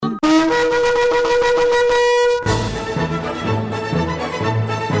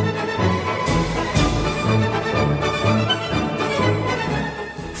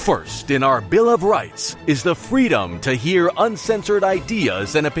First in our Bill of Rights is the freedom to hear uncensored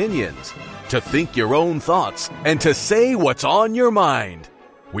ideas and opinions, to think your own thoughts, and to say what's on your mind.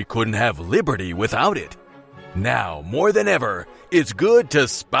 We couldn't have liberty without it. Now, more than ever, it's good to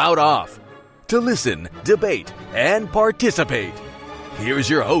spout off, to listen, debate, and participate. Here's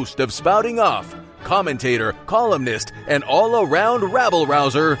your host of Spouting Off, commentator, columnist, and all-around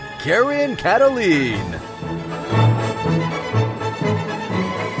rabble-rouser, Karen Kataline.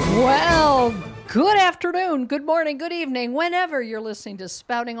 Well, good afternoon, good morning, good evening, whenever you're listening to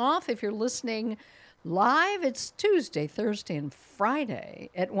Spouting Off. If you're listening live, it's Tuesday, Thursday, and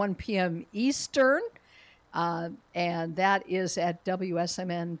Friday at 1 p.m. Eastern, and that is at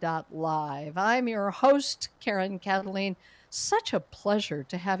WSMN.live. I'm your host, Karen Kataline. Such a pleasure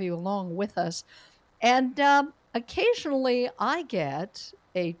to have you along with us. And occasionally I get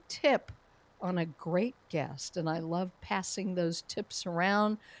a tip on a great guest, and I love passing those tips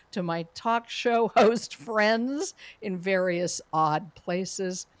around to my talk show host friends in various odd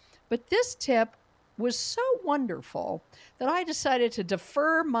places. But this tip was so wonderful that I decided to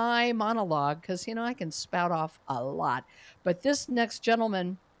defer my monologue because, I can spout off a lot. But this next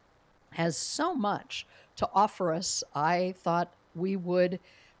gentleman has so much to offer us. I thought we would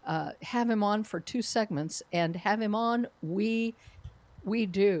have him on for 2 segments, and have him on we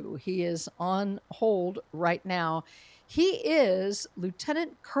do. He is on hold right now. He is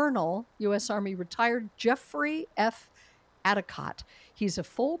Lieutenant Colonel, U.S. Army retired, Jeffrey F. Adicott. He's a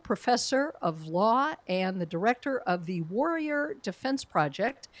full professor of law and the director of the Warrior Defense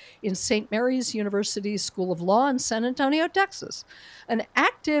Project in St. Mary's University School of Law in San Antonio, Texas. An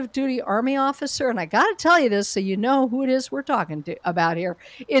active duty Army officer, and I got to tell you this so you know who it is we're talking about here,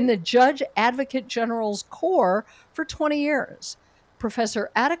 in the Judge Advocate General's Corps for 20 years. Professor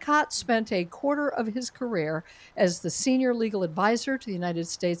Adicott spent a quarter of his career as the senior legal advisor to the United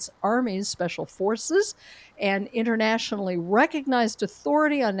States Army's Special Forces, and internationally recognized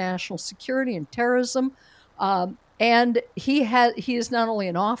authority on national security and terrorism. And he is not only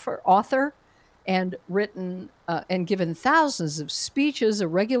an author and written and given thousands of speeches, a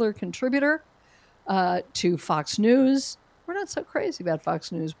regular contributor to Fox News. We're not so crazy about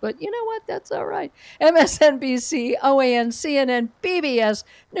Fox News, but you know what? That's all right. MSNBC, OAN, CNN, PBS,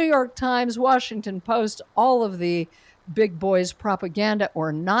 New York Times, Washington Post, all of the big boys' propaganda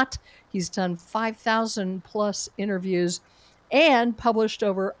or not. He's done 5,000 plus interviews and published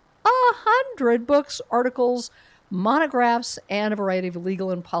over 100 books, articles, monographs, and a variety of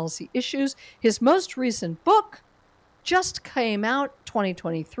legal and policy issues. His most recent book just came out,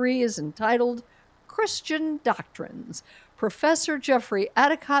 2023, is entitled Christian Doctrines. Professor Jeffrey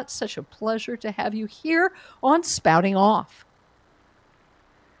Adicott, such a pleasure to have you here on Spouting Off.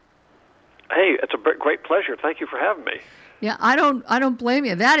 Hey, it's a great pleasure. Thank you for having me. Yeah, I don't blame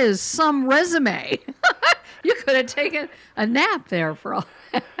you. That is some resume. You could have taken a nap there for all.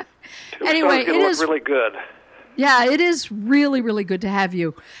 Anyway, it is really good. Yeah, it is really, really good to have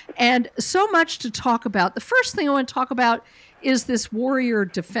you. And so much to talk about. The first thing I want to talk about is this Warrior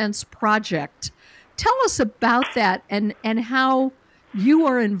Defense Project. Tell us about that and how you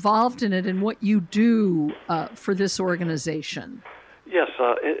are involved in it and what you do for this organization. Yes,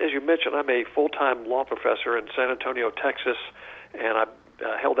 as you mentioned, I'm a full-time law professor in San Antonio, Texas, and I've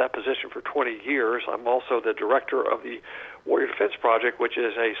held that position for 20 years. I'm also the director of the Warrior Defense Project, which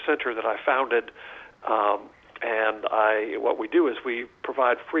is a center that I founded. What we do is we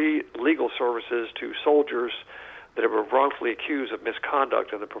provide free legal services to soldiers that have been wrongfully accused of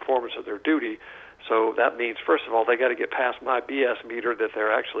misconduct in the performance of their duty. So that means, first of all, they got to get past my BS meter that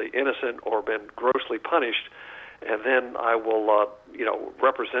they're actually innocent or been grossly punished, and then I will,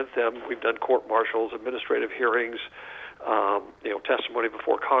 represent them. We've done court-martials, administrative hearings, testimony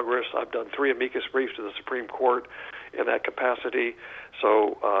before Congress. I've done 3 amicus briefs to the Supreme Court in that capacity.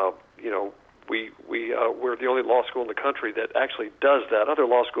 So, we're the only law school in the country that actually does that. Other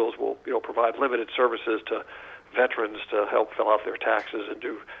law schools will, provide limited services to veterans to help fill out their taxes and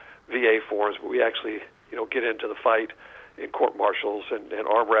do VA forms, but we actually, get into the fight in court-martials and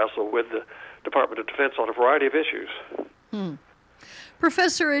arm wrestle with the Department of Defense on a variety of issues.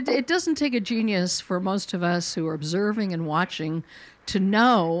 Professor, it doesn't take a genius for most of us who are observing and watching to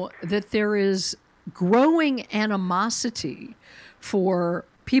know that there is growing animosity for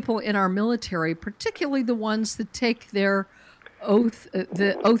people in our military, particularly the ones that take their oath,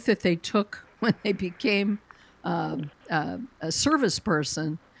 the oath that they took when they became a service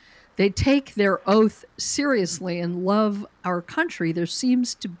person. They take their oath seriously and love our country. There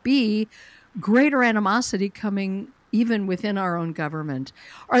seems to be greater animosity coming even within our own government.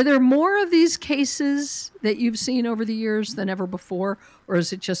 Are there more of these cases that you've seen over the years than ever before, or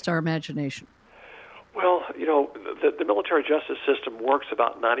is it just our imagination? Well, the military justice system works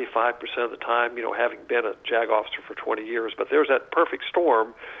about 95% of the time, having been a JAG officer for 20 years. But there's that perfect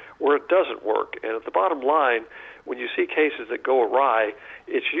storm where it doesn't work. And at the bottom line, when you see cases that go awry,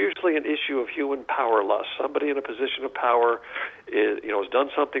 it's usually an issue of human power lust. Somebody in a position of power has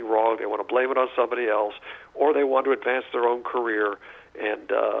done something wrong. They want to blame it on somebody else, or they want to advance their own career,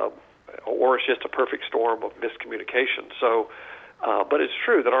 or it's just a perfect storm of miscommunication. So, but it's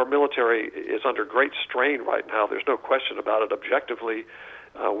true that our military is under great strain right now. There's no question about it. Objectively,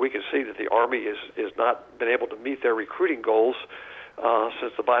 we can see that the Army is not been able to meet their recruiting goals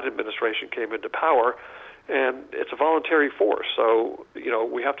since the Biden administration came into power. And it's a voluntary force. So,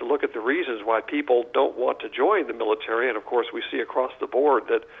 we have to look at the reasons why people don't want to join the military. And, of course, we see across the board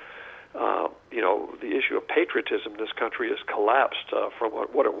that, the issue of patriotism in this country has collapsed from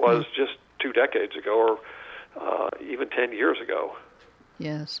what it was just 2 decades ago or even 10 years ago.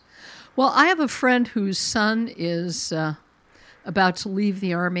 Yes. Well, I have a friend whose son is about to leave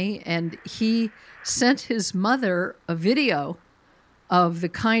the Army, and he sent his mother a video of the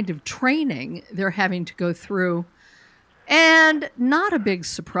kind of training they're having to go through. And not a big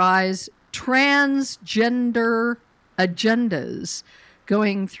surprise, transgender agendas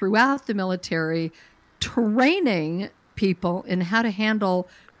going throughout the military, training people in how to handle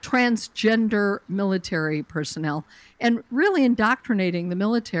transgender military personnel, and really indoctrinating the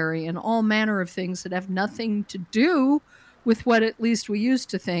military in all manner of things that have nothing to do with what at least we used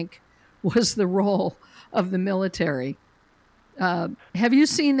to think was the role of the military. Have you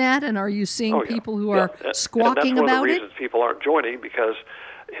seen that, and are you seeing people who are squawking about it? That's one of the reasons people aren't joining, because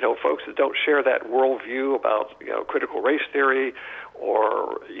folks that don't share that worldview about critical race theory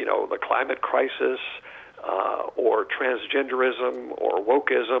or the climate crisis or transgenderism or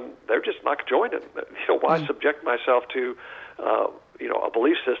wokeism, they're just not joining. Why subject myself to a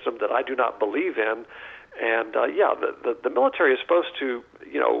belief system that I do not believe in? And the military is supposed to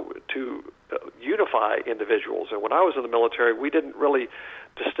unify individuals. And when I was in the military, we didn't really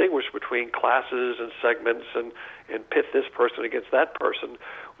distinguish between classes and segments and pit this person against that person.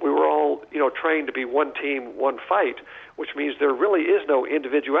 We were all, trained to be one team, one fight, which means there really is no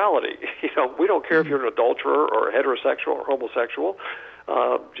individuality. We don't care if you're an adulterer or heterosexual or homosexual.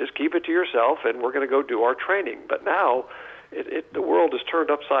 Just keep it to yourself, and we're going to go do our training. But now, the world is turned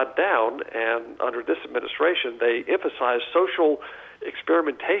upside down, and under this administration, they emphasize social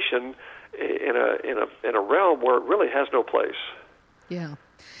experimentation in a realm where it really has no place. Yeah.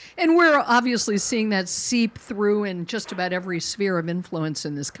 And we're obviously seeing that seep through in just about every sphere of influence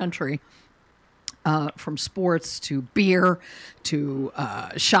in this country, from sports to beer to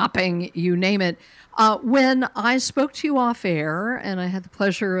shopping, you name it. When I spoke to you off air, and I had the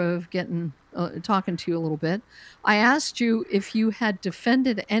pleasure of talking to you a little bit, I asked you if you had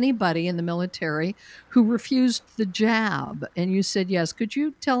defended anybody in the military who refused the jab, and you said yes. Could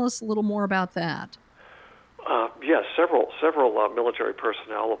you tell us a little more about that? Yes, several military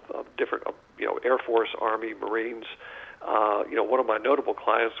personnel of different, Air Force, Army, Marines. One of my notable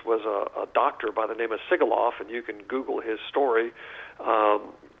clients was a doctor by the name of Sigaloff, and you can Google his story.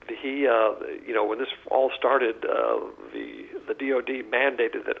 He, when this all started, the DOD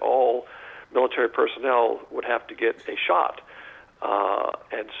mandated that all military personnel would have to get a shot.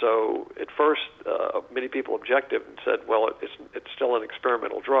 And so at first, many people objected and said, well, it's still an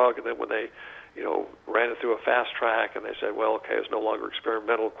experimental drug. And then when they, ran it through a fast track and they said, well, okay, it's no longer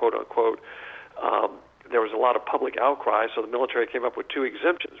experimental, quote unquote, there was a lot of public outcry. So the military came up with 2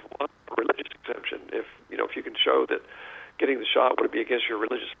 exemptions. One, a religious exemption. If you can show that getting the shot would be against your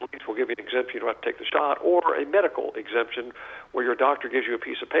religious beliefs, we'll give you an exemption, you don't have to take the shot, or a medical exemption where your doctor gives you a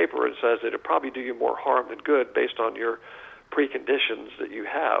piece of paper and says that it'll probably do you more harm than good based on your preconditions that you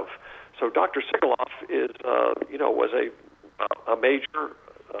have. So Dr. Sigaloff was a major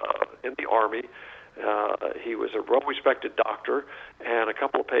in the Army. He was a well-respected doctor, and a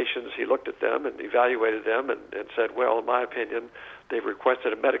couple of patients, he looked at them and evaluated them and said, well, in my opinion, they've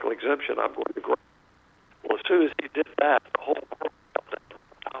requested a medical exemption. I'm going to grant. Well, as soon as he did that, the whole world fell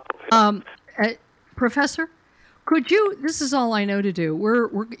on top of him. Professor, could you, this is all I know to do.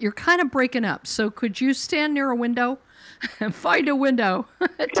 You're kind of breaking up, so could you stand near a window? Find a window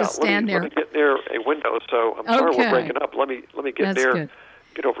to stand near. Let me get near a window, so I'm sorry we're breaking up. Let me get there,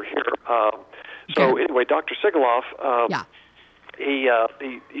 get over here. Anyway, Dr. Sigaloff,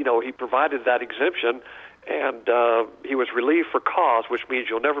 he provided that exemption, and he was relieved for cause, which means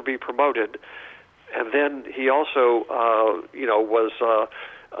you'll never be promoted. And then he also, was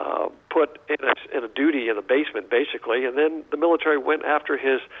put in a duty in the basement, basically, and then the military went after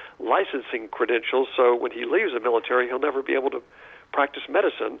his licensing credentials, so when he leaves the military, he'll never be able to practice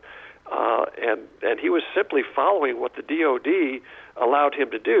medicine. And he was simply following what the DOD allowed him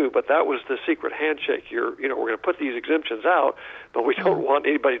to do, but that was the secret handshake. We're going to put these exemptions out, but we don't want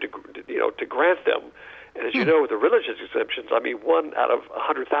anybody to grant them. And as you know, with the religious exemptions, I mean, 1 out of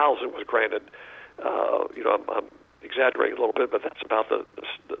 100,000 was granted. I'm exaggerating a little bit, but that's about the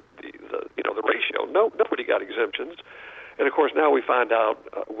ratio. Nobody got exemptions, and of course now we find out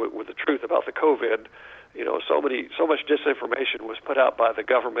with the truth about the COVID. So much disinformation was put out by the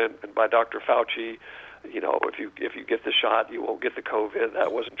government and by Dr. Fauci. If you get the shot, you won't get the COVID.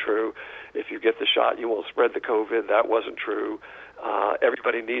 That wasn't true. If you get the shot, you won't spread the COVID. That wasn't true.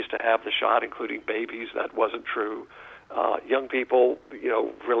 Everybody needs to have the shot, including babies. That wasn't true. Young people,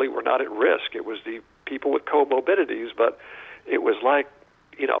 really were not at risk. It was the people with comorbidities, but it was like,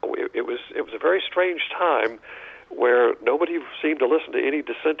 it was a very strange time where nobody seemed to listen to any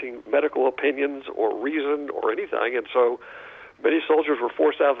dissenting medical opinions or reason or anything, and so many soldiers were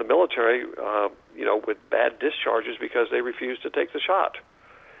forced out of the military, with bad discharges because they refused to take the shot.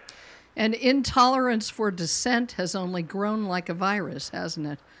 And intolerance for dissent has only grown like a virus, hasn't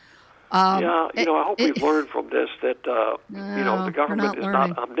it? I hope we've learned from this that, the government is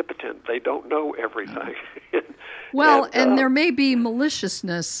not omnipotent. They don't know everything. Well, and there may be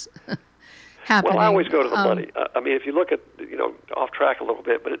maliciousness happening. Well, I always go to the money. I mean, if you look at, off track a little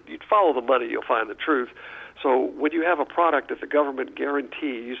bit, but you'd follow the money, you'll find the truth. So when you have a product that the government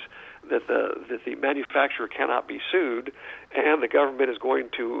guarantees that the manufacturer cannot be sued, and the government is going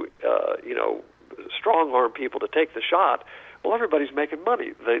to, strong-arm people to take the shot, well, everybody's making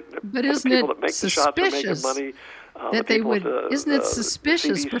money. But isn't it suspicious that they would? Isn't it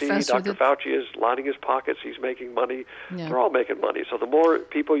suspicious, CDC, Professor? Dr. Fauci is lining his pockets. He's making money. Yeah. They're all making money. So the more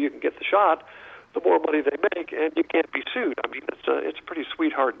people you can get the shot, the more money they make, and you can't be sued. I mean, it's a pretty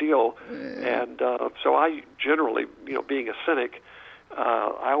sweetheart deal. And so I generally, being a cynic,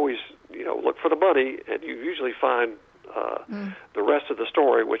 I always, look for the money, and you usually find the rest of the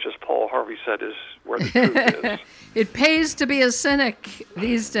story, which, as Paul Harvey said, is where the truth is. It pays to be a cynic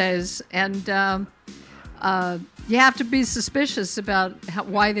these days, and you have to be suspicious about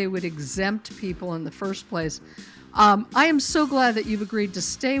why they would exempt people in the first place. I am so glad that you've agreed to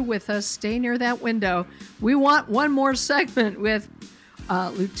stay with us, stay near that window. We want one more segment with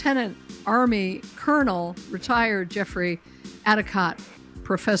Lieutenant Army Colonel, retired Jeffrey Adicott,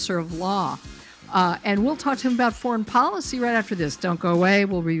 Professor of Law. And we'll talk to him about foreign policy right after this. Don't go away.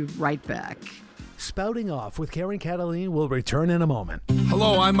 We'll be right back. Spouting Off with Karen Kataline will return in a moment.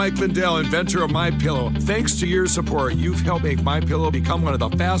 Hello, I'm Mike Lindell, inventor of MyPillow. Thanks to your support, you've helped make MyPillow become one of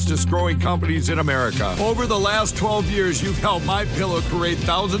the fastest growing companies in America. Over the last 12 years, you've helped MyPillow create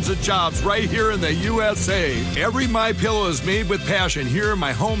thousands of jobs right here in the USA. Every MyPillow is made with passion here in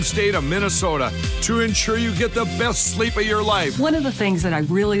my home state of Minnesota to ensure you get the best sleep of your life. One of the things that I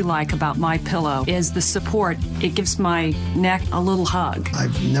really like about MyPillow is the support. It gives my neck a little hug.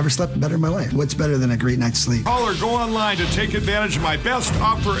 I've never slept better in my life. What's better than a great night's sleep? Call or go online to take advantage of my best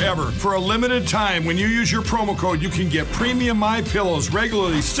offer ever. For a limited time, when you use your promo code, you can get premium MyPillows,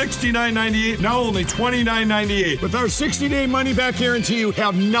 regularly $69.98, now only $29.98. With our 60-day money-back guarantee, you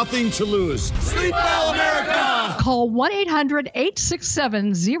have nothing to lose. Sleep well, America! Call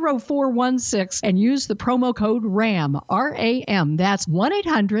 1-800-867-0416 and use the promo code RAM, R-A-M. That's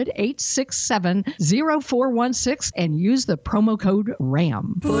 1-800-867-0416 and use the promo code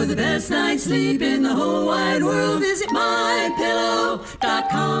RAM. For the best night's sleep in the whole wide world, visit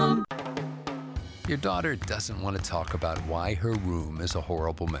MyPillow.com. Your daughter doesn't want to talk about why her room is a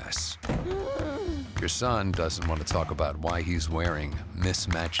horrible mess. Your son doesn't want to talk about why he's wearing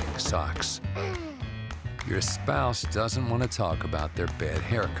mismatching socks. Your spouse doesn't want to talk about their bad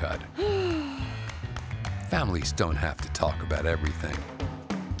haircut. Families don't have to talk about everything,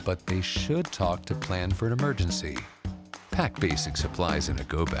 but they should talk to plan for an emergency. Pack basic supplies in a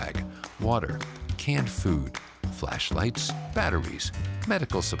go bag: water, canned food, flashlights, batteries,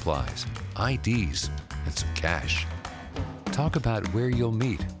 medical supplies, IDs, and some cash. Talk about where you'll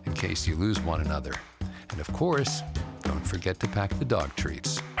meet in case you lose one another. And of course, don't forget to pack the dog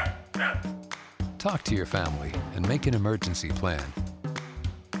treats. Talk to your family and make an emergency plan.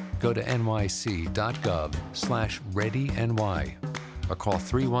 Go to nyc.gov/readyny or call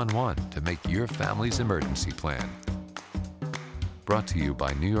 311 to make your family's emergency plan. Brought to you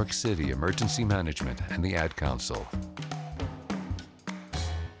by New York City Emergency Management and the Ad Council.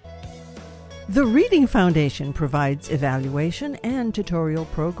 The Reading Foundation provides evaluation and tutorial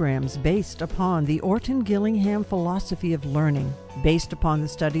programs based upon the Orton Gillingham philosophy of learning, based upon the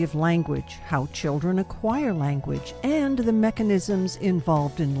study of language, how children acquire language, and the mechanisms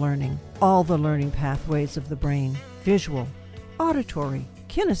involved in learning. All the learning pathways of the brain, visual, auditory,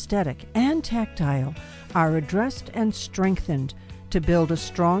 kinesthetic, and tactile, are addressed and strengthened to build a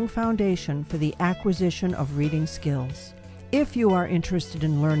strong foundation for the acquisition of reading skills. If you are interested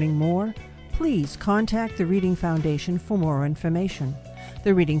in learning more, please contact the Reading Foundation for more information.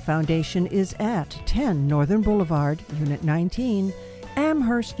 The Reading Foundation is at 10 Northern Boulevard, Unit 19,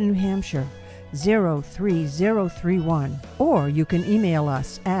 Amherst, New Hampshire, 03031. Or you can email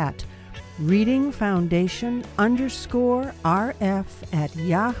us at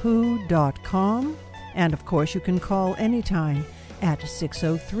readingfoundation_rf@yahoo.com. And of course, you can call anytime at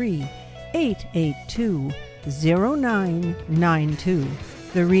 603-882-0992.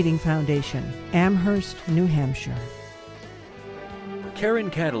 The Reading Foundation, Amherst, New Hampshire. Karen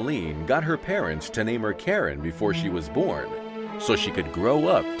Kataline got her parents to name her Karen before she was born, so she could grow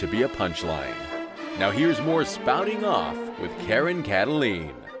up to be a punchline. Now here's more Spouting Off with Karen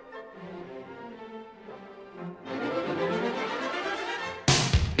Kataline.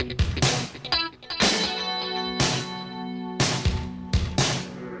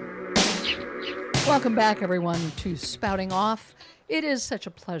 Welcome back, everyone, to Spouting Off. It is such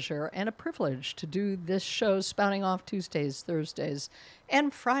a pleasure and a privilege to do this show, Spouting Off, Tuesdays, Thursdays,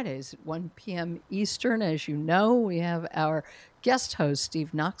 and Fridays at 1 p.m. Eastern. As you know, we have our guest host,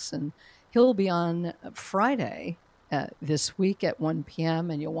 Steve Noxon. He'll be on Friday this week at 1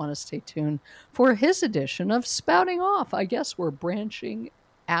 p.m., and you'll want to stay tuned for his edition of Spouting Off. I guess we're branching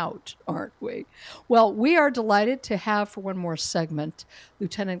out, aren't we? Well, we are delighted to have, for one more segment,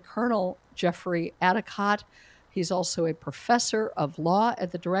 Lieutenant Colonel Jeffrey Adicott. He's also a professor of law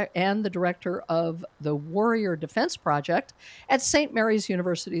at the director of the Warrior Defense Project at St. Mary's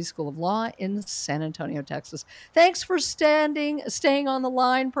University School of Law in San Antonio, Texas. Thanks for staying on the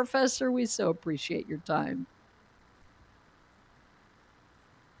line, Professor. We so appreciate your time.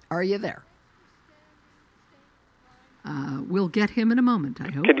 Are you there? We'll get him in a moment,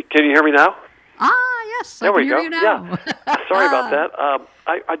 I hope. Can you hear me now? Yes, there we I can hear go. you now. Yeah. Sorry about that.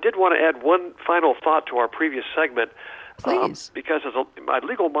 I did want to add one final thought to our previous segment. Please. Because my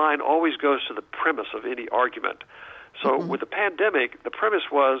legal mind always goes to the premise of any argument. So with the pandemic, the premise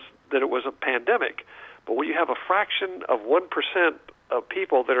was that it was a pandemic. But when you have a fraction of 1% of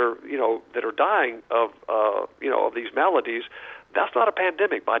people that are dying of these maladies, that's not a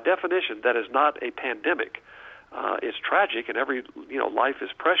pandemic. By definition, that is not a pandemic. It's tragic, and every life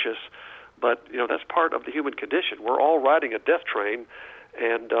is precious. But that's part of the human condition. We're all riding a death train,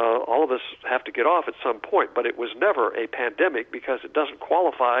 and all of us have to get off at some point. But it was never a pandemic because it doesn't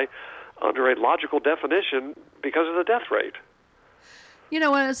qualify under a logical definition because of the death rate.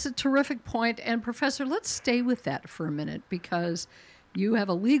 It's a terrific point. And Professor, let's stay with that for a minute because you have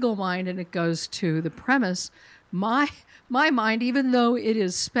a legal mind, and it goes to the premise. My mind, even though it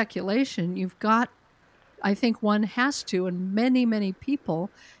is speculation, you've got. I think one has to, and many, many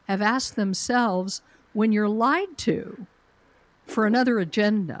people have asked themselves, when you're lied to for another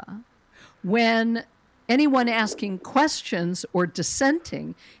agenda, when anyone asking questions or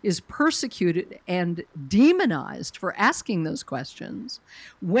dissenting is persecuted and demonized for asking those questions,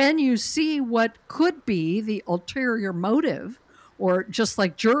 when you see what could be the ulterior motive, or just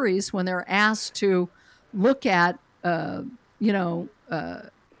like juries when they're asked to look at,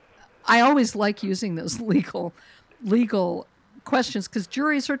 I always like using those legal questions because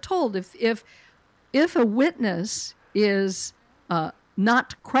juries are told if a witness is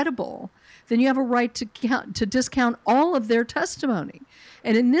not credible, then you have a right to discount all of their testimony.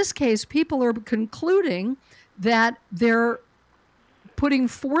 And in this case, people are concluding that they're putting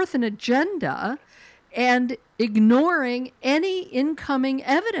forth an agenda and ignoring any incoming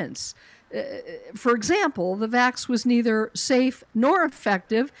evidence. For example, the vax was neither safe nor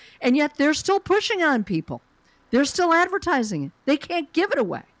effective, and yet they're still pushing on people. They're still advertising it. They can't give it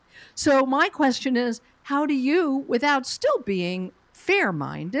away. So my question is, how do you, without still being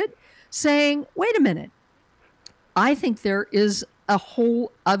fair-minded, saying, wait a minute, I think there is a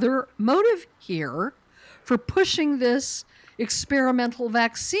whole other motive here for pushing this experimental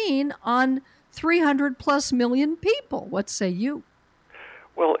vaccine on 300 plus million people? What say you?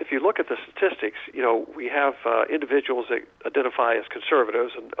 Well, if you look at the statistics, we have individuals that identify as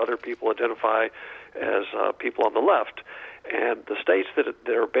conservatives and other people identify as people on the left. And the states that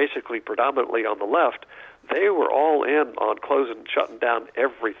are basically predominantly on the left, they were all in on closing and shutting down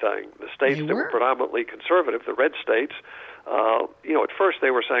everything. The states that were predominantly conservative, the red states, at first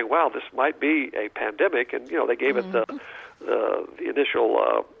they were saying, wow, this might be a pandemic, and, they gave it the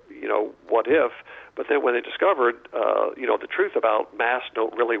initial, what if. But then when they discovered, the truth about masks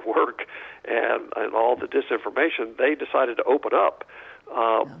don't really work and all the disinformation, they decided to open up.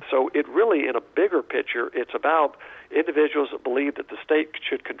 So it really, in a bigger picture, it's about individuals that believe that the state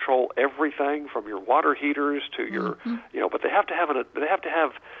should control everything from your water heaters to your, but they have to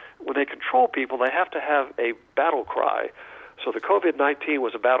have, when they control people, they have to have a battle cry. So the COVID-19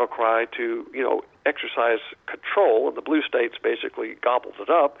 was a battle cry to, exercise control, and the blue states basically gobbled it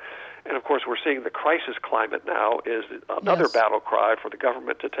up. And, of course, we're seeing the crisis climate now is another battle cry for the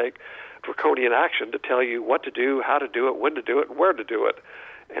government to take draconian action to tell you what to do, how to do it, when to do it, and where to do it.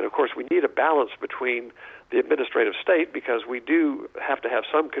 And, of course, we need a balance between the administrative state because we do have to have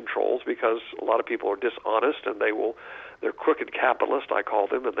some controls because a lot of people are dishonest and they're crooked capitalists, I call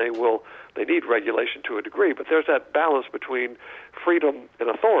them, and they need regulation to a degree. But there's that balance between freedom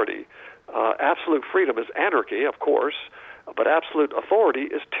and authority. Absolute freedom is anarchy, of course, but absolute authority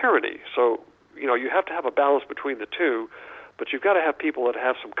is tyranny. So, you have to have a balance between the two, but you've got to have people that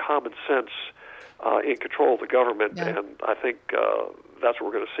have some common sense in control of the government, and I think that's what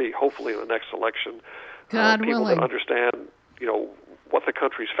we're going to see, hopefully, in the next election. God people willing. that understand, what the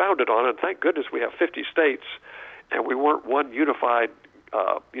country's founded on, and thank goodness we have 50 states, and we weren't one unified,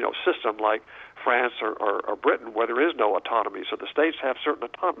 system like France or Britain where there is no autonomy. So the states have certain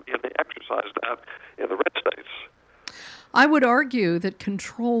autonomy, and they exercise that in the red states. I would argue that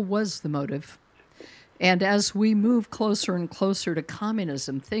control was the motive. And as we move closer and closer to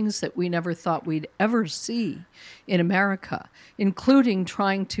communism, things that we never thought we'd ever see in America, including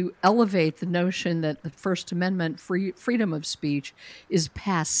trying to elevate the notion that the First Amendment freedom of speech is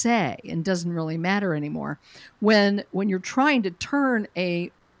passé and doesn't really matter anymore. When you're trying to turn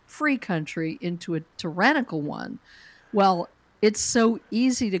a free country into a tyrannical one, well, it's so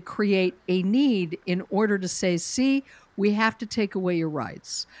easy to create a need in order to say, see, we have to take away your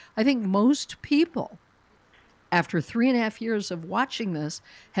rights. I think most people, after 3.5 years of watching this,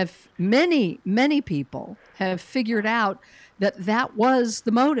 many people have figured out that was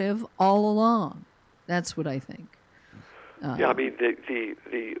the motive all along. That's what I think.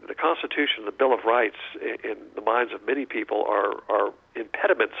 The Constitution, the Bill of Rights, in the minds of many people, are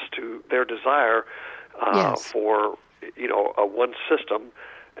impediments to their desire for a one system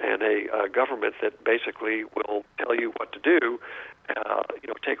and a government that basically will tell you what to do,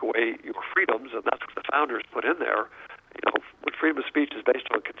 take away your freedoms, and that's what the founders put in there. When freedom of speech is based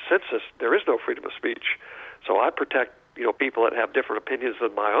on consensus, there is no freedom of speech. So I protect, people that have different opinions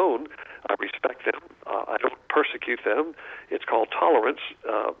than my own. I respect them. I don't persecute them. It's called tolerance.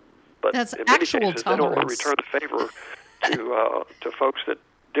 But that's in many actual cases, tolerance. They don't want to return the favor to folks that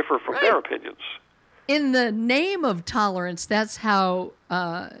differ from their opinions. In the name of tolerance, that's how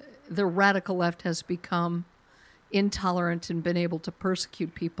the radical left has become intolerant and been able to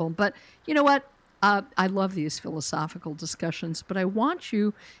persecute people. But you know what? I love these philosophical discussions, but I want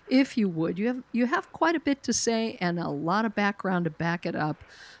you, if you would, you have quite a bit to say and a lot of background to back it up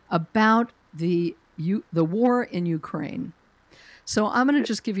about the war in Ukraine. So I'm going to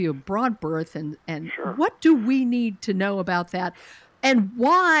just give you a broad berth and Sure. What do we need to know about that? And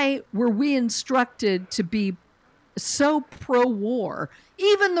why were we instructed to be so pro-war?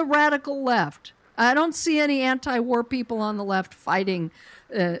 Even the radical left. I don't see any anti-war people on the left fighting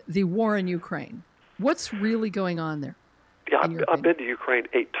the war in Ukraine. What's really going on there? Yeah, I've been to Ukraine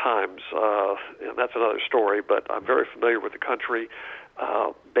 8 times, and that's another story, but I'm very familiar with the country.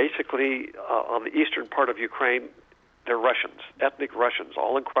 Basically, on the eastern part of Ukraine, they're Russians, ethnic Russians,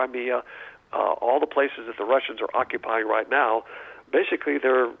 all in Crimea, all the places that the Russians are occupying right now. Basically,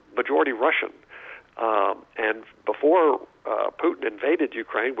 they're majority Russian. And before Putin invaded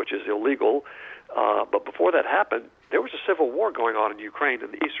Ukraine, which is illegal, but before that happened, there was a civil war going on in Ukraine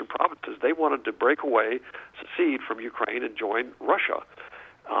in the eastern provinces. They wanted to break away, secede from Ukraine, and join Russia.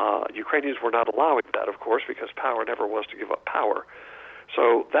 Ukrainians were not allowing that, of course, because power never was to give up power.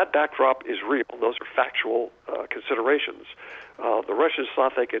 So that backdrop is real. Those are factual considerations. The Russians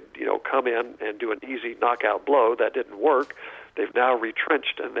thought they could, come in and do an easy knockout blow. That didn't work. They've now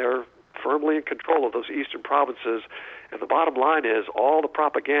retrenched, and they're firmly in control of those eastern provinces. And the bottom line is all the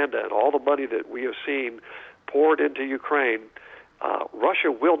propaganda and all the money that we have seen poured into Ukraine,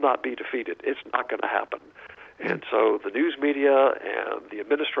 Russia will not be defeated. It's not going to happen. And so the news media and the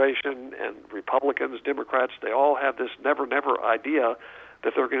administration and Republicans, Democrats, they all have this never, never idea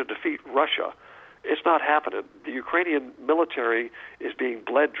that they're going to defeat Russia. It's not happening. The Ukrainian military is being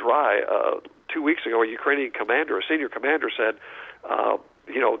bled dry. 2 weeks ago, a Ukrainian commander, a senior commander, said,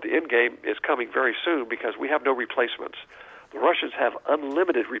 the end game is coming very soon because we have no replacements. The Russians have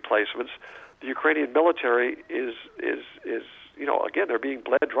unlimited replacements. The Ukrainian military is again, they're being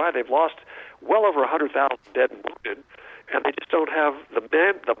bled dry. They've lost well over 100,000 dead and wounded, and they just don't have the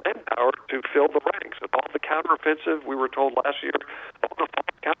manpower to fill the ranks. And all the counteroffensive, we were told last year, all the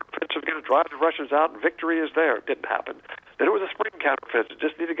counteroffensive is going to drive the Russians out, and victory is there. Didn't happen. Then it was a spring counteroffensive.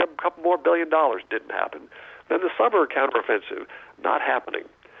 Just need to get a couple more $1 billion. Didn't happen. Then the summer counteroffensive, not happening.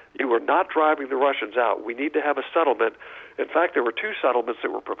 You are not driving the Russians out. We need to have a settlement. In fact, there were 2 settlements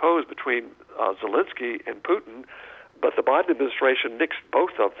that were proposed between Zelensky and Putin, but the Biden administration nixed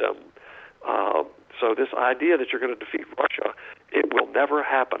both of them. So this idea that you're going to defeat Russia, it will never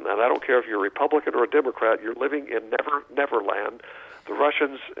happen. And I don't care if you're a Republican or a Democrat, you're living in never land. The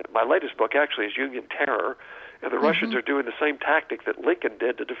Russians, my latest book actually is Union Terror, and the Russians are doing the same tactic that Lincoln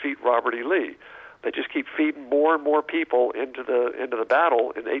did to defeat Robert E. Lee. They just keep feeding more and more people into the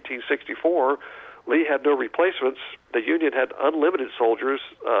battle. In 1864, Lee had no replacements. The Union had unlimited soldiers.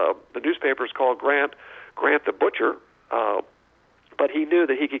 The newspapers called Grant the Butcher, but he knew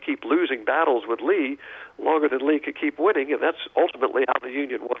that he could keep losing battles with Lee longer than Lee could keep winning, and that's ultimately how the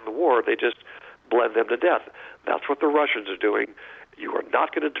Union won the war. They just bled them to death. That's what the Russians are doing. You are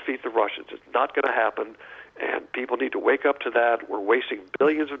not going to defeat the Russians. It's not going to happen, and people need to wake up to that. We're wasting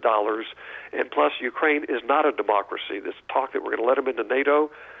billions of dollars, and plus Ukraine is not a democracy. This talk that we're going to let them into NATO,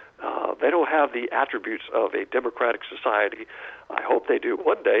 they don't have the attributes of a democratic society. I hope they do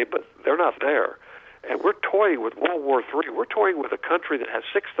one day, but they're not there. And we're toying with World War III. We're toying with a country that has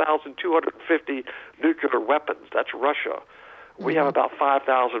 6,250 nuclear weapons. That's Russia. We have about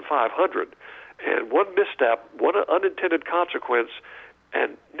 5,500. And one misstep, one unintended consequence,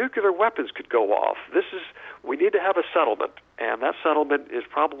 and nuclear weapons could go off. We need to have a settlement, and that settlement is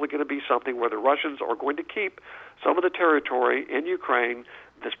probably going to be something where the Russians are going to keep some of the territory in Ukraine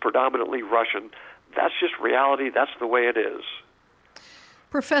that's predominantly Russian. That's just reality. That's the way it is.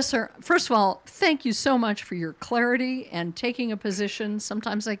 Professor, first of all, thank you so much for your clarity and taking a position.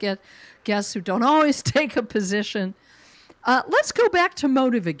 Sometimes I get guests who don't always take a position. Let's go back to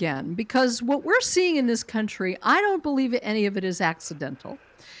motive again, because what we're seeing in this country, I don't believe any of it is accidental.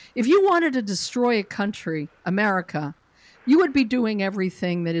 If you wanted to destroy a country, America, you would be doing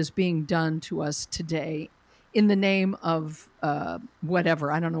everything that is being done to us today in the name of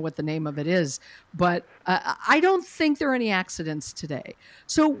whatever. I don't know what the name of it is, but I don't think there are any accidents today.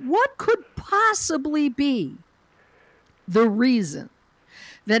 So what could possibly be the reason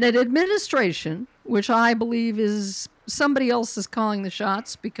that an administration, which I believe is somebody else is calling the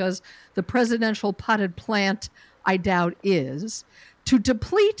shots because the presidential potted plant, I doubt, is, to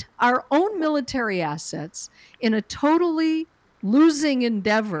deplete our own military assets in a totally losing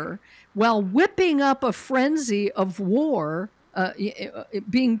endeavor while whipping up a frenzy of war,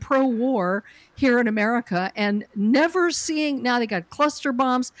 being pro-war here in America, and never seeing, now they got cluster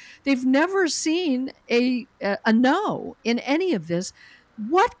bombs, they've never seen a no in any of this.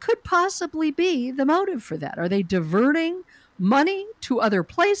 What could possibly be the motive for that? Are they diverting money to other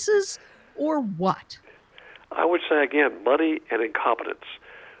places, or what? I would say, again, money and incompetence,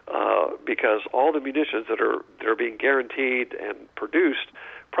 because all the munitions that are being guaranteed and produced,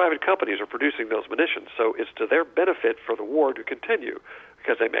 private companies are producing those munitions. So it's to their benefit for the war to continue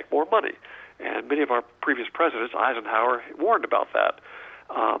because they make more money. And many of our previous presidents, Eisenhower, warned about that.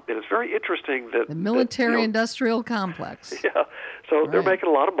 And it's very interesting that the military-industrial complex. Yeah, so they're making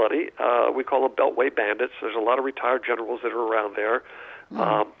a lot of money. We call them Beltway bandits. There's a lot of retired generals that are around there.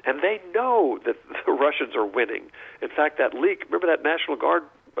 And they know that the Russians are winning. In fact, that leak, remember that National Guard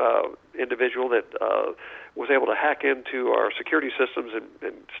individual that was able to hack into our security systems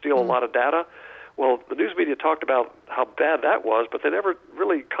and steal a lot of data? Well, the news media talked about how bad that was, but they never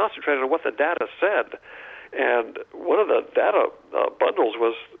really concentrated on what the data said. And one of the data bundles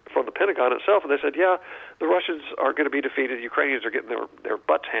was from the Pentagon itself, and they said, yeah, the Russians are going to be defeated. The Ukrainians are getting their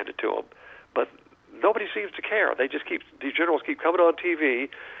butts handed to them. But nobody seems to care. These generals keep coming on TV,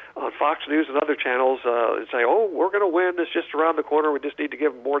 on Fox News and other channels, and say, oh, we're going to win. It's just around the corner. We just need to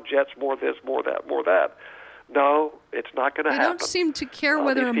give them more jets, more this, more that, more that. No, it's not going to happen. They don't seem to care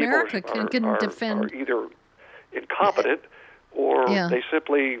whether America can defend. Are either incompetent or they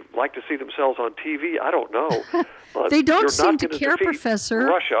simply like to see themselves on TV. I don't know. But they don't seem to care, Professor,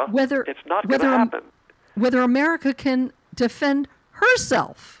 Russia, whether it's not going to happen. Whether America can defend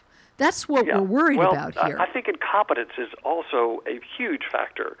herself. That's what we're worried about here. I think incompetence is also a huge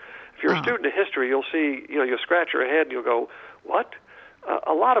factor. If you're a student of history, you'll see, you'll scratch your head and you'll go, what?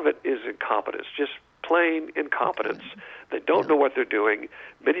 A lot of it is incompetence, just plain incompetence. They don't know what they're doing.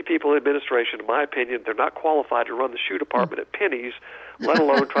 Many people in administration, in my opinion, they're not qualified to run the shoe department at Penny's, let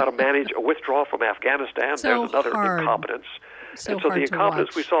alone try to manage a withdrawal from Afghanistan. There's another incompetence. So the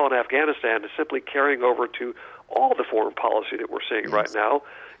incompetence we saw in Afghanistan is simply carrying over to all the foreign policy that we're seeing right now.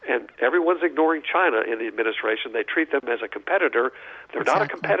 And everyone's ignoring China in the administration. They treat them as a competitor. They're not a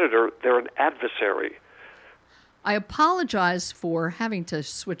competitor. They're an adversary. I apologize for having to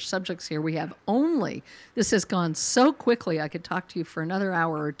switch subjects here. This has gone so quickly, I could talk to you for another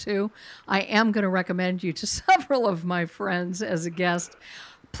hour or two. I am going to recommend you to several of my friends as a guest.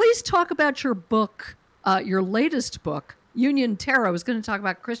 Please talk about your book, your latest book, Union Terror. I was going to talk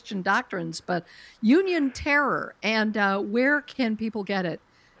about Christian doctrines, but Union Terror, and where can people get it?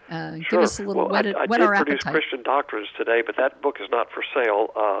 Give us a little whet our appetite. I did produce Christian Doctrines today, but that book is not for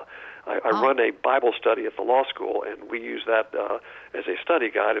sale. I run a Bible study at the law school, and we use that as a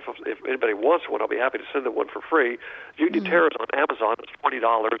study guide. If anybody wants one, I'll be happy to send them one for free. Union Terror is on Amazon. It's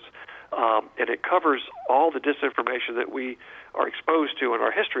 $20, and it covers all the disinformation that we are exposed to in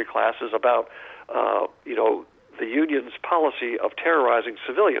our history classes about, the Union's policy of terrorizing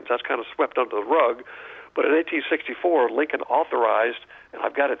civilians. That's kind of swept under the rug. But in 1864, Lincoln authorized, and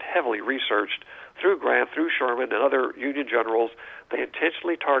I've got it heavily researched, through Grant, through Sherman, and other Union generals, they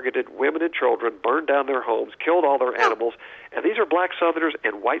intentionally targeted women and children, burned down their homes, killed all their animals, and these are black Southerners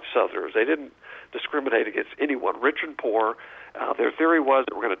and white Southerners. They didn't discriminate against anyone, rich and poor. Their theory was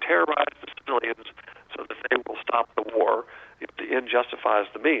that we're going to terrorize the civilians so that they will stop the war. The end justifies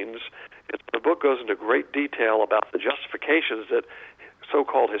the means. The book goes into great detail about the justifications that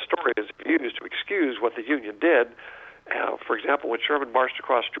so-called historians used to excuse what the Union did. For example, when Sherman marched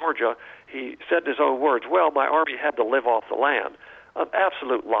across Georgia, he said in his own words, well, my army had to live off the land. An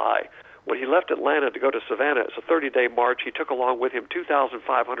absolute lie. When he left Atlanta to go to Savannah, it's a 30-day march. He took along with him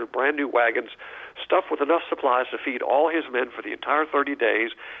 2,500 brand-new wagons stuffed with enough supplies to feed all his men for the entire 30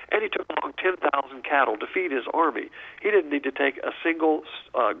 days, and he took along 10,000 cattle to feed his army. He didn't need to take a single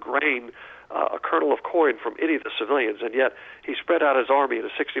grain, a kernel of coin from any of the civilians, and yet he spread out his army in a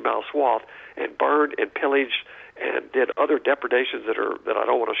 60-mile swath and burned and pillaged and did other depredations that I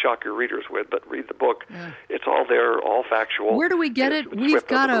don't want to shock your readers with, but read the book. Yeah. It's all there, all factual. Where do we get it? We've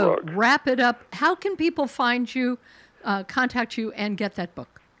got to wrap it up. How can people find you, contact you, and get that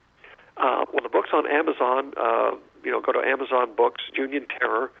book? Well, the book's on Amazon. Go to Amazon Books, Union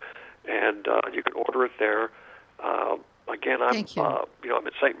Terror, and you can order it there. Again, I'm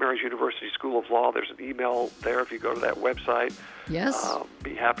at St. Mary's University School of Law. There's an email there if you go to that website. Yes.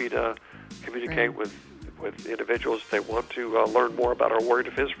 Be happy to communicate with individuals if they want to learn more about our Warrior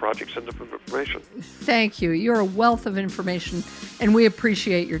Defense Project. Send them information. Thank you. You're a wealth of information, and we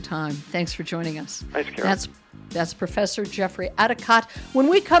appreciate your time. Thanks for joining us. Thanks, Karen. That's Professor Jeffrey Adicott. When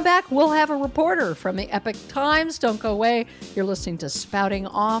we come back, we'll have a reporter from the Epoch Times. Don't go away. You're listening to Spouting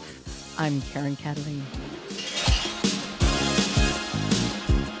Off. I'm Karen Kataline.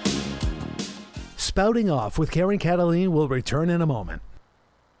 Spouting Off with Karen Kataline will return in a moment.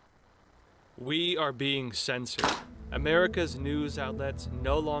 We are being censored. America's news outlets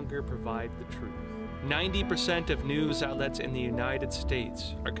no longer provide the truth. 90% of news outlets in the United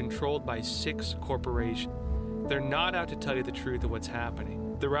States are controlled by 6 corporations. They're not out to tell you the truth of what's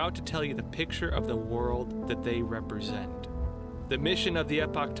happening. They're out to tell you the picture of the world that they represent. The mission of the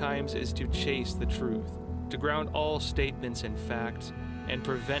Epoch Times is to chase the truth, to ground all statements in facts, and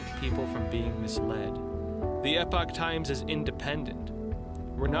prevent people from being misled. The Epoch Times is independent.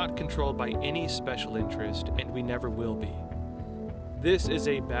 We're not controlled by any special interest, and we never will be. This is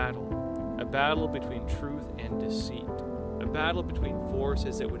a battle between truth and deceit, a battle between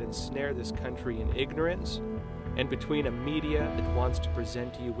forces that would ensnare this country in ignorance, and between a media that wants to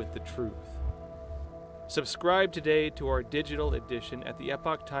present you with the truth. Subscribe today to our digital edition at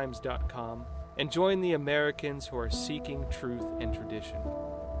theepochtimes.com and join the Americans who are seeking truth and tradition.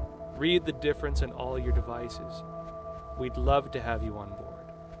 Read the difference on all your devices. We'd love to have you on board.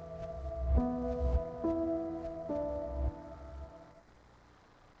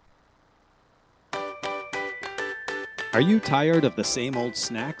 Are you tired of the same old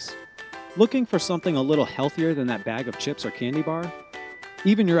snacks? Looking for something a little healthier than that bag of chips or candy bar?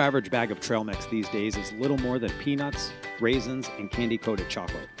 Even your average bag of trail mix these days is little more than peanuts, raisins, and candy-coated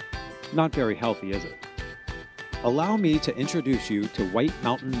chocolate. Not very healthy, is it? Allow me to introduce you to White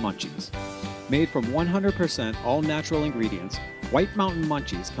Mountain Munchies. Made from 100% all-natural ingredients, White Mountain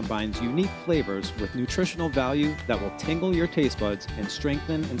Munchies combines unique flavors with nutritional value that will tingle your taste buds and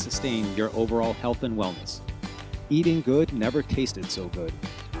strengthen and sustain your overall health and wellness. Eating good never tasted so good.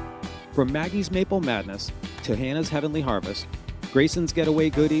 From Maggie's Maple Madness to Hannah's Heavenly Harvest, Grayson's Getaway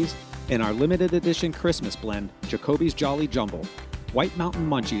Goodies, and our limited edition Christmas blend, Jacoby's Jolly Jumble, White Mountain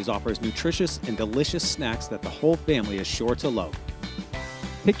Munchies offers nutritious and delicious snacks that the whole family is sure to love.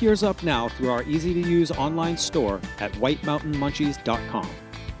 Pick yours up now through our easy-to-use online store at whitemountainmunchies.com.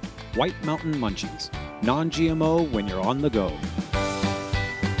 White Mountain Munchies, non-GMO when you're on the go.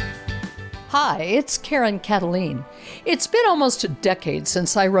 Hi, it's Karen Kataline. It's been almost a decade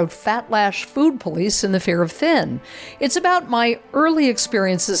since I wrote Fat Lash Food Police and the Fear of Thin. It's about my early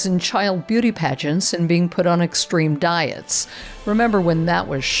experiences in child beauty pageants and being put on extreme diets. Remember when that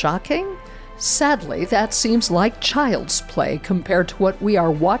was shocking? Sadly, that seems like child's play compared to what we are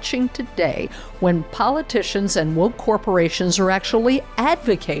watching today when politicians and woke corporations are actually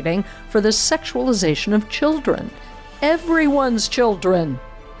advocating for the sexualization of children. Everyone's children.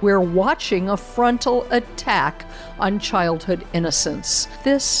 We're watching a frontal attack on childhood innocence.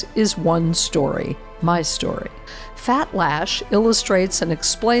 This is one story, my story. Fat Lash illustrates and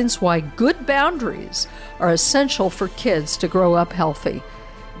explains why good boundaries are essential for kids to grow up healthy.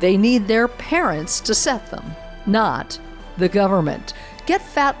 They need their parents to set them, not the government. Get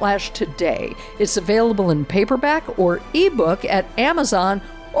Fat Lash today. It's available in paperback or ebook at Amazon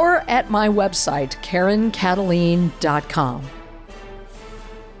or at my website, KarenKataline.com.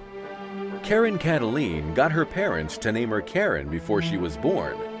 Karen Kataline got her parents to name her Karen before she was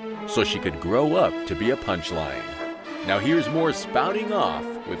born, so she could grow up to be a punchline. Now here's more Spouting Off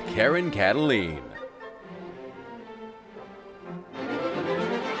with Karen Kataline.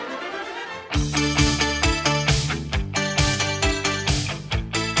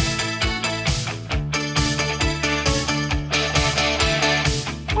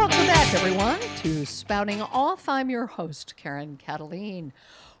 Welcome back, everyone, to Spouting Off. I'm your host, Karen Kataline.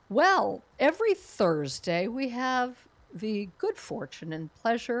 Well, every Thursday we have the good fortune and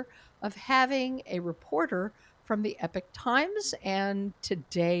pleasure of having a reporter from the Epoch Times, and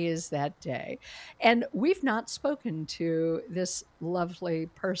today is that day. And we've not spoken to this lovely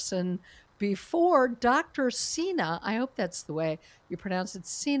person before, Dr. Sina, I hope that's the way you pronounce it,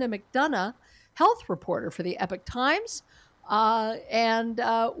 Sina McDonough, health reporter for the Epoch Times.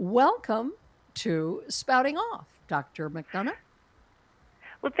 Welcome to Spouting Off, Dr. McDonough.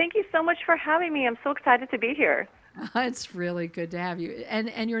 Well, thank you so much for having me. I'm so excited to be here. It's really good to have you.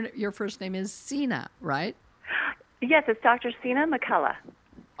 And your first name is Sina, right? Yes, it's Dr. Sina McCullough.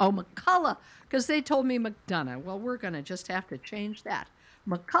 Oh, McCullough, because they told me McDonough. Well, we're going to just have to change that.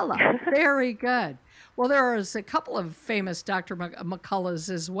 McCullough, very good. Well, there is a couple of famous Dr.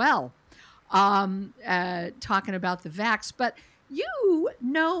 McCulloughs as well, talking about the vax. But you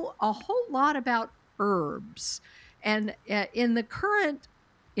know a whole lot about herbs. And in the current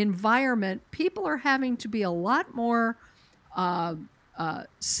environment, people are having to be a lot more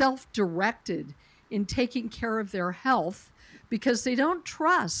self-directed in taking care of their health because they don't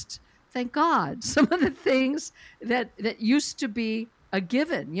trust, thank God, some of the things that used to be a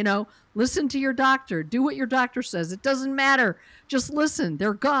given. You know, listen to your doctor, do what your doctor says. It doesn't matter. Just listen.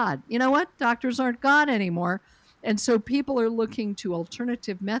 They're God. You know what? Doctors aren't God anymore. And so people are looking to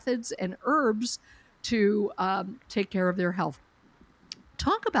alternative methods and herbs to take care of their health.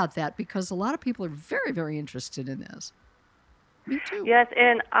 Talk about that, because a lot of people are very, very interested in this. Me too. Yes,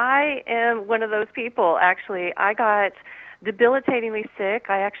 and I am one of those people, actually. I got debilitatingly sick.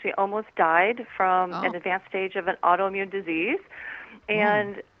 I actually almost died from an advanced stage of an autoimmune disease.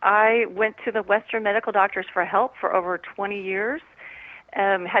 And I went to the Western medical doctors for help for over 20 years.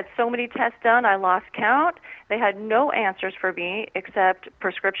 Had so many tests done, I lost count. They had no answers for me except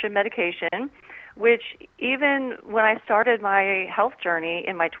prescription medication, which even when I started my health journey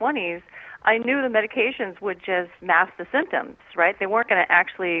in my 20s, I knew the medications would just mask the symptoms, right? They weren't going to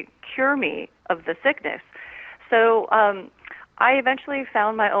actually cure me of the sickness. So I eventually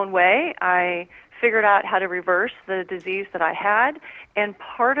found my own way. I figured out how to reverse the disease that I had, and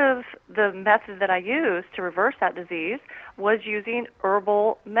part of the method that I used to reverse that disease was using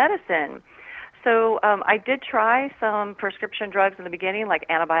herbal medicine. So I did try some prescription drugs in the beginning, like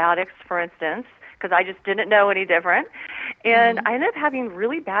antibiotics, for instance, because I just didn't know any different. And I ended up having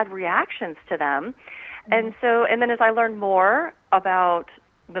really bad reactions to them. And then as I learned more about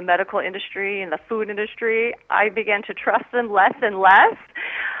the medical industry and the food industry, I began to trust them less and less.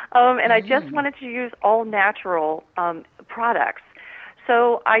 And I just wanted to use all natural products.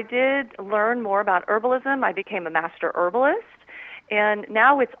 So I did learn more about herbalism. I became a master herbalist. And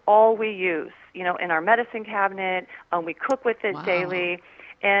now it's all we use, in our medicine cabinet. We cook with it daily.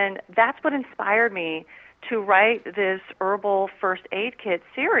 And that's what inspired me to write this herbal first aid kit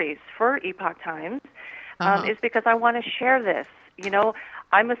series for Epoch Times, is because I want to share this.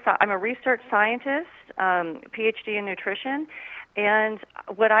 I'm a research scientist, PhD in nutrition, and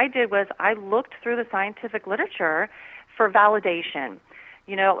what I did was I looked through the scientific literature for validation.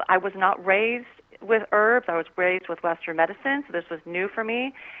 I was not raised with herbs. I was raised with Western medicine, so this was new for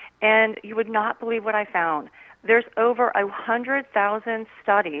me. And you would not believe what I found. There's over 100,000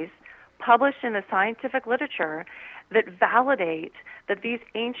 studies published in the scientific literature that validate that these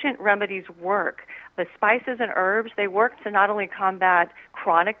ancient remedies work. The spices and herbs, they work to not only combat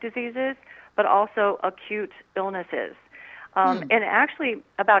chronic diseases, but also acute illnesses. And actually,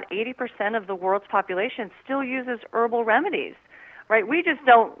 about 80% of the world's population still uses herbal remedies, right? We just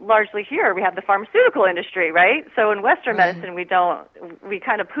don't largely here. We have the pharmaceutical industry, right? So in Western medicine, we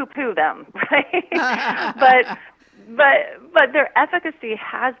kind of poo-poo them, right? but their efficacy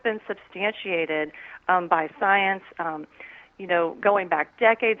has been substantiated by science, going back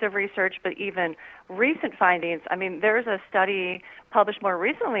decades of research, but even recent findings. I mean, there's a study published more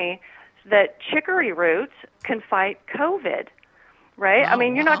recently that chicory root can fight COVID, right? I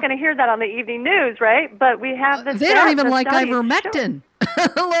mean, you're not going to hear that on the evening news, right? But we have this. They don't even like ivermectin,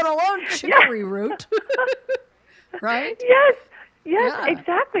 let alone chicory root, right? Yes,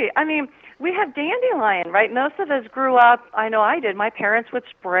 exactly. I mean, we have dandelion, right? Most of us grew up, I know I did, my parents would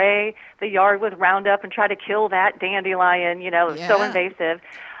spray the yard with Roundup and try to kill that dandelion, it was so invasive.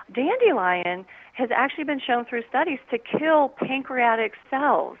 Dandelion has actually been shown through studies to kill pancreatic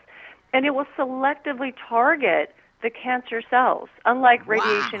cells, and it will selectively target the cancer cells, unlike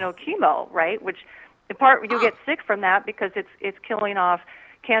radiation or chemo, right? Which in part you get sick from that because it's killing off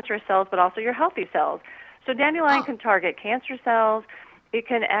cancerous cells, but also your healthy cells. So dandelion can target cancer cells. It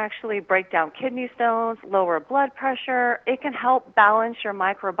can actually break down kidney stones, lower blood pressure. It can help balance your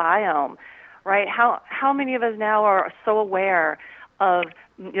microbiome, right? How many of us now are so aware of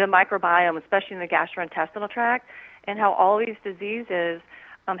the microbiome, especially in the gastrointestinal tract, and how all these diseases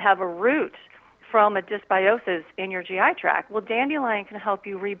have a root from a dysbiosis in your GI tract? Well, dandelion can help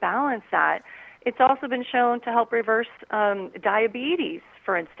you rebalance that. It's also been shown to help reverse diabetes,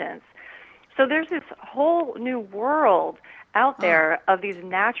 for instance. So there's this whole new world out there of these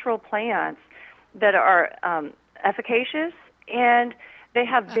natural plants that are efficacious, and they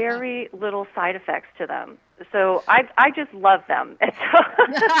have very little side effects to them. So I just love them.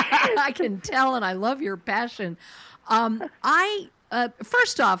 I can tell, and I love your passion.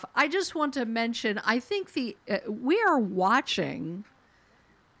 First off, I just want to mention, I think we are watching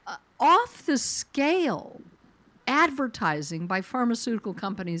off the scale advertising by pharmaceutical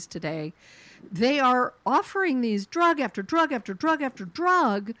companies today. They are offering these drug after drug after drug after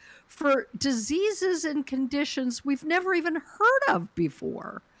drug for diseases and conditions we've never even heard of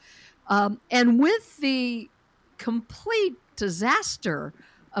before. And with the complete disaster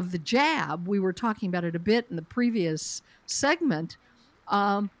of the jab, we were talking about it a bit in the previous segment,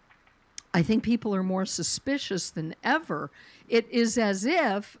 I think people are more suspicious than ever. It is as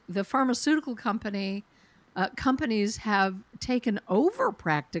if the pharmaceutical companies have taken over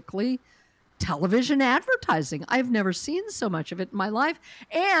practically television advertising. I've never seen so much of it in my life.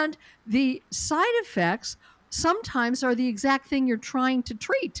 And the side effects sometimes are the exact thing you're trying to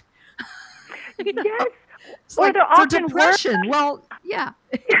treat. Yes. It's like for depression. Well, yeah.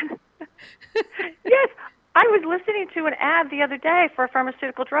 Yes. I was listening to an ad the other day for a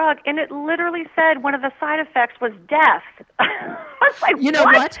pharmaceutical drug, and it literally said one of the side effects was death. I was like, you know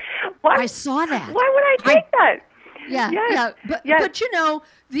what? I saw that. Why would I take that? Yeah. But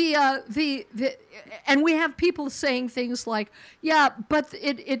the and we have people saying things like, but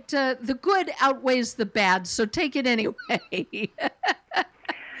the good outweighs the bad, so take it anyway.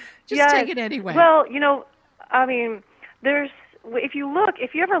 Just take it anyway. Well, I mean, if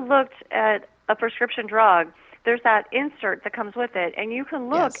you ever looked at a prescription drug, there's that insert that comes with it, and you can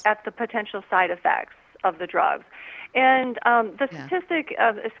look at the potential side effects of the drugs. And the statistic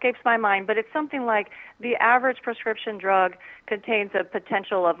escapes my mind, but it's something like the average prescription drug contains a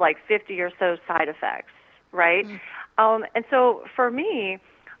potential of like 50 or so side effects, right? And so for me,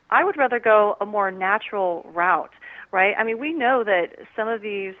 I would rather go a more natural route, right? I mean, we know that some of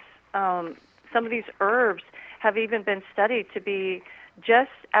these herbs have even been studied to be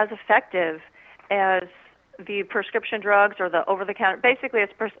just as effective as the prescription drugs or the over-the-counter, basically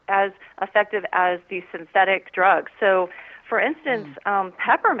as effective as the synthetic drugs. So, for instance,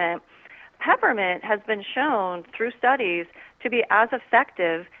 peppermint has been shown through studies to be as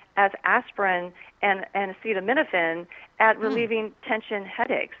effective as aspirin and acetaminophen at relieving tension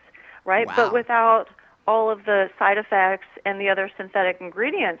headaches, right? Wow. But without all of the side effects and the other synthetic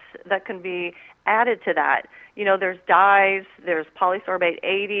ingredients that can be added to that. You know, there's dyes, there's polysorbate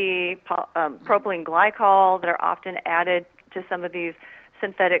 80, propylene glycol that are often added to some of these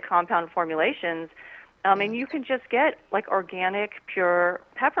synthetic compound formulations. And you can just get like organic, pure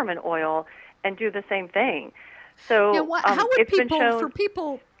peppermint oil and do the same thing. So how would it's been shown for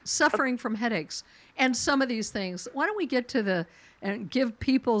people suffering from headaches and some of these things, why don't we get to and give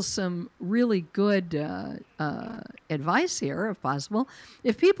people some really good advice here, if possible.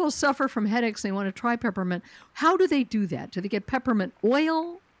 If people suffer from headaches and they want to try peppermint, how do they do that? Do they get peppermint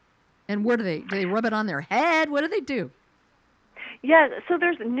oil? And where do they rub it on their head? What do they do? Yeah, so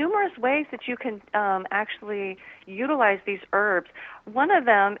there's numerous ways that you can actually utilize these herbs. One of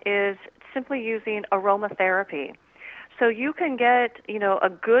them is simply using aromatherapy. So you can get, a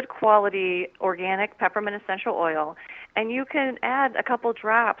good quality organic peppermint essential oil, and you can add a couple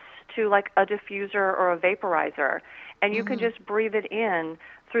drops to like a diffuser or a vaporizer, and you can just breathe it in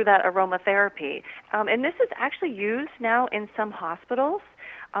through that aromatherapy. And this is actually used now in some hospitals.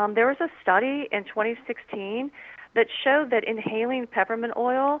 There was a study in 2016 that showed that inhaling peppermint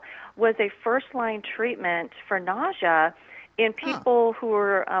oil was a first-line treatment for nausea in people who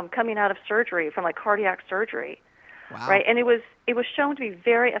were coming out of surgery, from like cardiac surgery. Wow. Right, and it was shown to be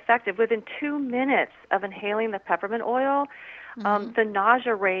very effective. Within 2 minutes of inhaling the peppermint oil, the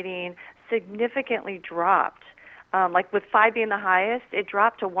nausea rating significantly dropped. Like with 5 being the highest, it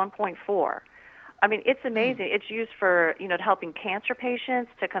dropped to 1.4. I mean, it's amazing. It's used for, helping cancer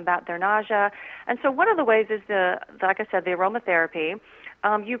patients to combat their nausea. And so one of the ways is like I said, the aromatherapy.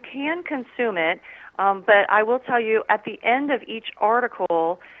 You can consume it, but I will tell you at the end of each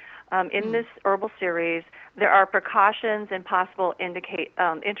article in this herbal series, there are precautions and possible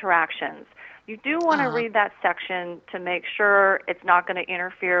interactions. You do want to read that section to make sure it's not going to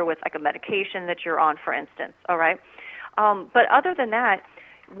interfere with like a medication that you're on, for instance, all right? But other than that,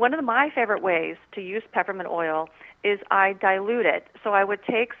 one of my favorite ways to use peppermint oil is I dilute it. So I would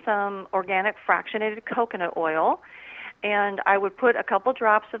take some organic fractionated coconut oil, and I would put a couple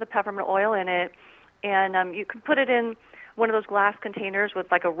drops of the peppermint oil in it, and you can put it in one of those glass containers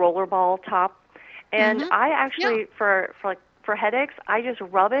with like a roller ball top. And I actually, for headaches, I just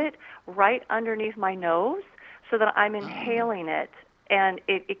rub it right underneath my nose so that I'm inhaling it, and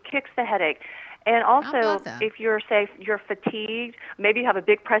it kicks the headache. And also, if you're fatigued, maybe you have a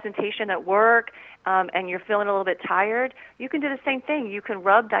big presentation at work, and you're feeling a little bit tired, you can do the same thing. You can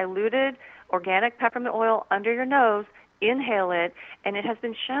rub diluted organic peppermint oil under your nose, inhale it, and it has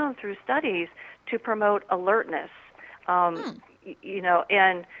been shown through studies to promote alertness.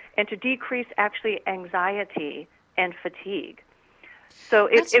 And to decrease actually anxiety and fatigue. So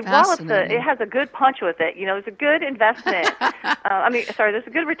it has a good punch with it. It's a good investment. There's a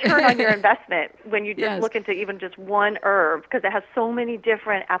good return on your investment when you just look into even just one herb, because it has so many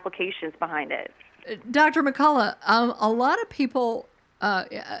different applications behind it. Dr. McCullough, a lot of people,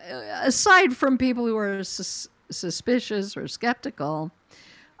 aside from people who are suspicious or skeptical,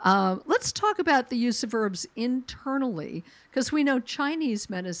 let's talk about the use of herbs internally, because we know Chinese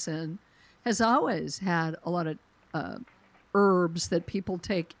medicine has always had a lot of herbs that people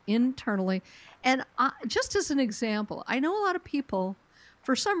take internally. And just as an example, I know a lot of people,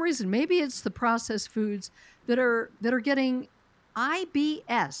 for some reason, maybe it's the processed foods that are getting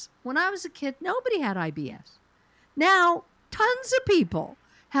IBS. When I was a kid, nobody had IBS. Now, tons of people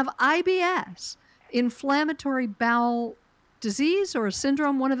have IBS, inflammatory bowel disease or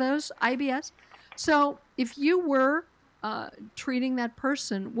syndrome, one of those, IBS. So if you were treating that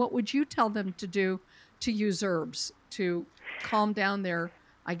person, what would you tell them to do to use herbs to calm down their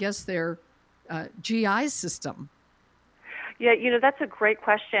GI system? Yeah, that's a great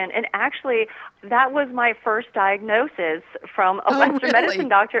question. And actually, that was my first diagnosis from a Western medicine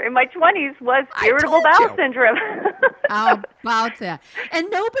doctor in my 20s was irritable bowel syndrome. How about that? And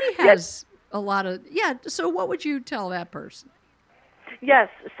nobody has a lot of, so what would you tell that person? Yes,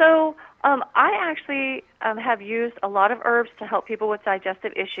 so I actually have used a lot of herbs to help people with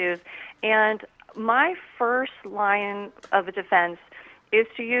digestive issues, and my first line of defense is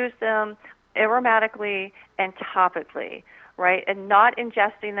to use them aromatically and topically, right, and not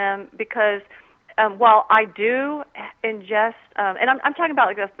ingesting them, because while I do ingest, and I'm talking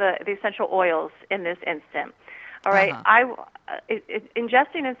about like the essential oils in this instant, all right,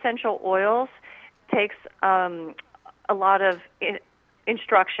 ingesting essential oils takes a lot of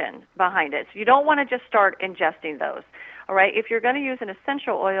instruction behind it. So you don't want to just start ingesting those. All right, if you're going to use an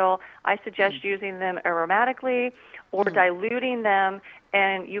essential oil, I suggest using them aromatically or diluting them,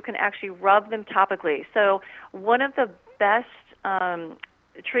 and you can actually rub them topically. So one of the best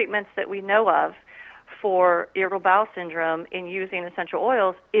treatments that we know of for irritable bowel syndrome in using essential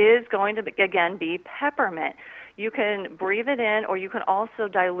oils is going to, again, be peppermint. You can breathe it in, or you can also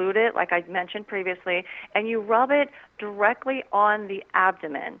dilute it, like I mentioned previously, and you rub it directly on the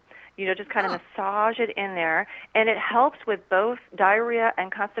abdomen. Just kind of massage it in there, and it helps with both diarrhea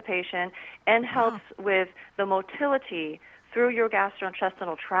and constipation, and helps with the motility through your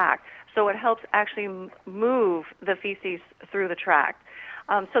gastrointestinal tract. So it helps actually move the feces through the tract.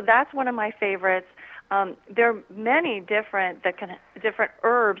 So that's one of my favorites. There are many different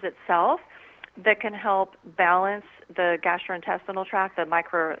herbs itself that can help balance the gastrointestinal tract, the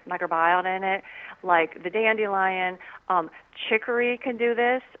microbiome in it, like the dandelion. Chicory can do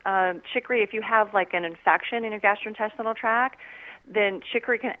this. Chicory, if you have like an infection in your gastrointestinal tract, then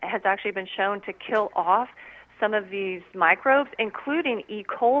chicory has actually been shown to kill off some of these microbes, including E.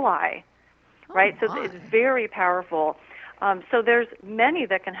 coli, right? So it's very powerful. So there's many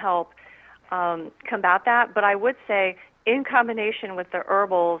that can help combat that, but I would say in combination with the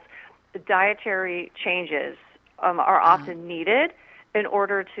herbals, the dietary changes are often needed in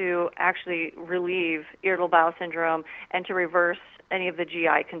order to actually relieve irritable bowel syndrome and to reverse any of the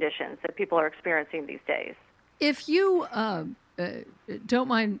GI conditions that people are experiencing these days. If you don't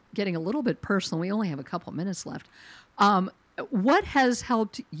mind getting a little bit personal, we only have a couple minutes left. What has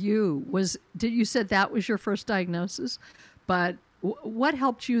helped you? You said that was your first diagnosis, but what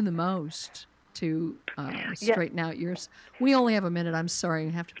helped you the most to straighten out yours? We only have a minute. I'm sorry. I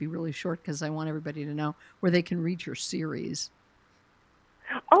have to be really short because I want everybody to know where they can read your series.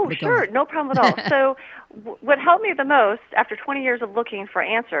 Oh, sure. No problem at all. So what helped me the most after 20 years of looking for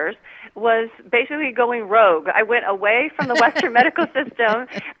answers was basically going rogue. I went away from the Western medical system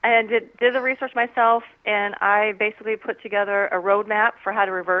and did the research myself, and I basically put together a roadmap for how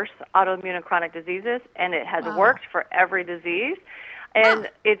to reverse autoimmune and chronic diseases, and it has worked for every disease. And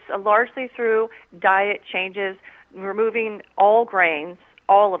it's largely through diet changes, removing all grains,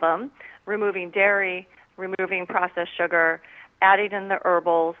 all of them, removing dairy, removing processed sugar, adding in the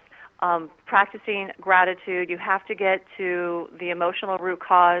herbals, practicing gratitude. You have to get to the emotional root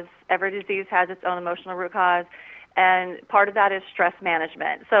cause. Every disease has its own emotional root cause, and part of that is stress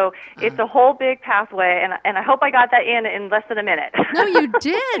management. So it's a whole big pathway, and I hope I got that in less than a minute. No, you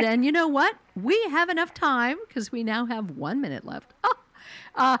did, and you know what? We have enough time, because we now have 1 minute left,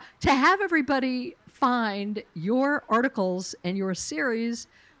 to have everybody find your articles and your series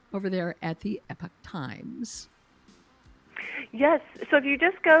over there at the Epoch Times. Yes. So if you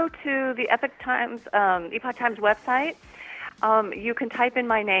just go to the Epoch Times website, you can type in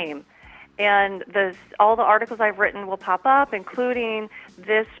my name, and all the articles I've written will pop up, including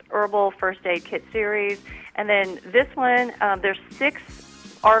this herbal first aid kit series. And then this one, there's 6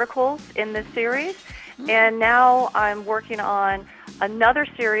 articles in this series, and now I'm working on another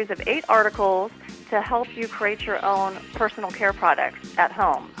series of 8 articles to help you create your own personal care products at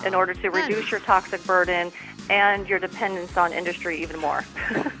home in order to reduce your toxic burden and your dependence on industry even more.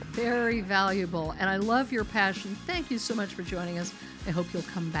 Very valuable. And I love your passion. Thank you so much for joining us. I hope you'll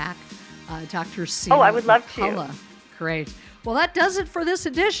come back, Dr. C. Oh, I would love to. Great. Well, that does it for this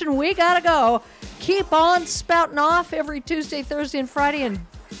edition. We got to go. Keep on spouting off every Tuesday, Thursday, and Friday, and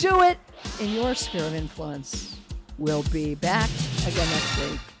do it in your sphere of influence. We'll be back again next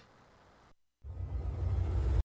week.